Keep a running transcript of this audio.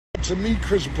To me,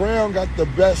 Chris Brown got the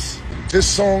best. This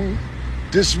song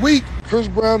this week, Chris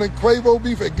Brown and Quavo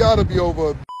beef, it gotta be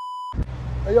over.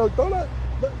 Hey yo, tell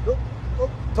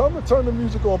him to turn the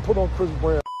music on, put on Chris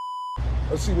Brown.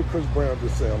 Let's see what Chris Brown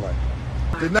just sound like.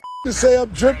 Did not just say I'm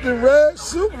dripped in red?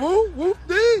 Soup, whoop, whoop,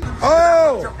 dee.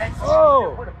 Oh,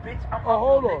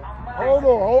 hold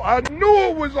on. I knew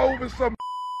it was over some.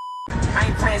 I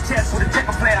ain't playing chess with a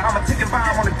checker player. I'm a ticking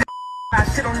bomb on the I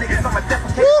shit on niggas, I'm a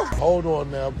defecate. Hold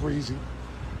on now, Breezy.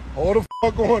 Hold the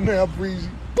fuck on now, Breezy.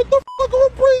 What the fuck on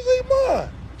Breezy,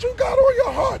 man? What you got on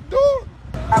your heart, dog?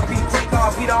 I be take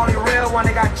off, he the only real one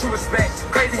that got true respect.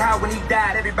 Crazy how when he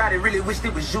died, everybody really wished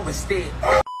it was you instead.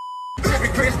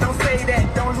 Chris, don't say that,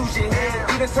 don't lose your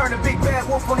head. You done turn a big bad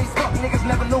wolf on these fuck niggas,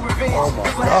 never knew revenge. Oh my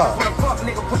this what God. happens when a fuck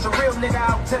nigga push a real nigga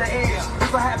out to the edge.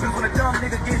 This what happens when a dumb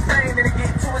nigga gets fame and it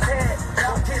get to his head.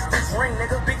 Don't kiss this ring,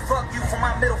 nigga, big fuck you for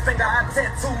my middle finger. I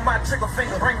tattoo my trigger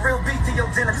finger. Bring real beat to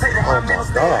your dinner table. My mental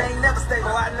state ain't never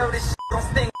stable. I know this shit gon'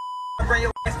 sting. Bring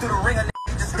your ass through the ringer, nigga.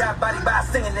 You just got body by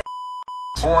singing, nigga.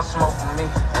 Born smoke for me.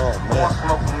 Oh man. Born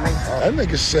smoke for me. That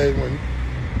nigga said when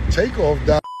Takeoff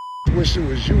died, wish it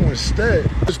was you instead.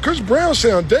 Cause Chris Brown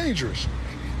sound dangerous.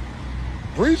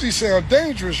 Breezy sound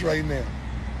dangerous right now.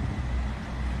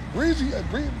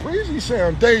 Breezy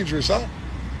sound dangerous, huh?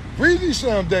 Breezy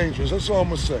sound dangerous, that's all I'm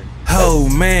gonna say. Oh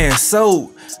man,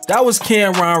 so that was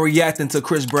Camron reacting to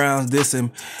Chris Brown's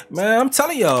dissing. Man, I'm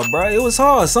telling y'all, bro, it was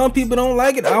hard. Some people don't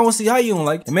like it. I don't see how you don't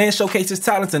like it. The man showcased his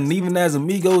talents, and even as a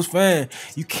Migos fan,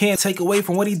 you can't take away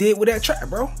from what he did with that track,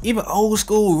 bro. Even old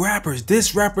school rappers,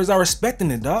 diss rappers are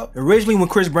respecting it, dog. Originally, when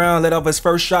Chris Brown let off his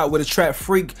first shot with a track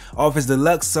Freak off his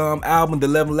deluxe album, the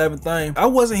 1111 thing, I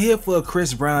wasn't here for a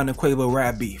Chris Brown and Quavo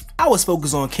rap beef. I was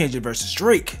focused on Kendrick versus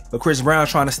Drake, but Chris Brown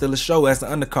trying to steal the show as the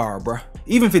undercard, bro.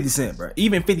 Even 50 Cent, bro.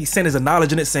 Even 50 Cent is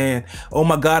acknowledging it, saying, oh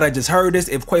my God, I just heard this.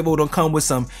 If Quavo don't come with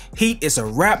some heat, it's a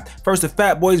wrap. First the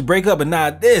Fat Boys break up and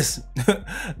not this.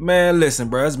 Man, listen,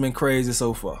 bro, it's been crazy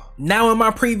so far. Now in my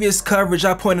previous coverage,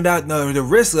 I pointed out the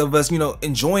risk of us,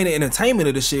 enjoying the entertainment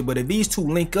of the shit, but if these two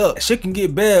link up, shit can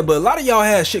get bad, but a lot of y'all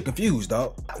had shit confused,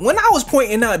 dog. When I was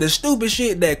pointing out the stupid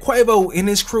shit that Quavo and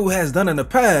his crew has done in the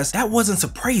past, that wasn't to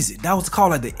praise it. That was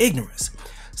called like the ignorance.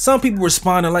 Some people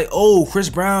responding like, oh, Chris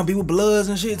Brown be with Bloods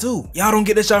and shit too. Y'all don't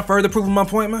get this, y'all further proving my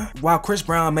point, man? While Chris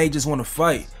Brown may just want to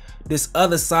fight, this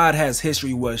other side has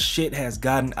history where shit has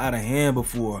gotten out of hand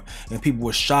before and people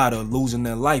were shot or losing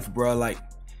their life, bro. Like,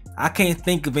 I can't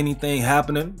think of anything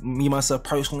happening, me myself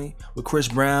personally, with Chris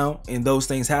Brown and those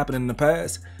things happening in the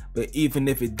past. But even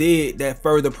if it did, that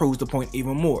further proves the point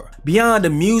even more. Beyond the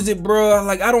music, bruh,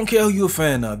 like, I don't care who you a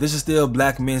fan of. This is still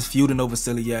black men feuding over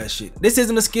silly ass shit. This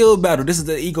isn't a skill battle. This is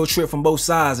an ego trip from both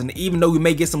sides. And even though we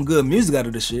may get some good music out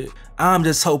of this shit, I'm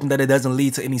just hoping that it doesn't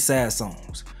lead to any sad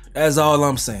songs. That's all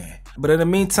I'm saying. But in the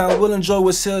meantime, we'll enjoy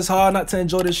what's here. It's hard not to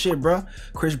enjoy this shit, bro.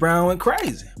 Chris Brown went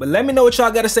crazy. But let me know what y'all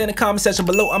gotta say in the comment section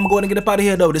below. I'm going to get up out of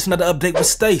here, though. This is another update with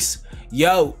Stace.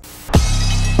 Yo.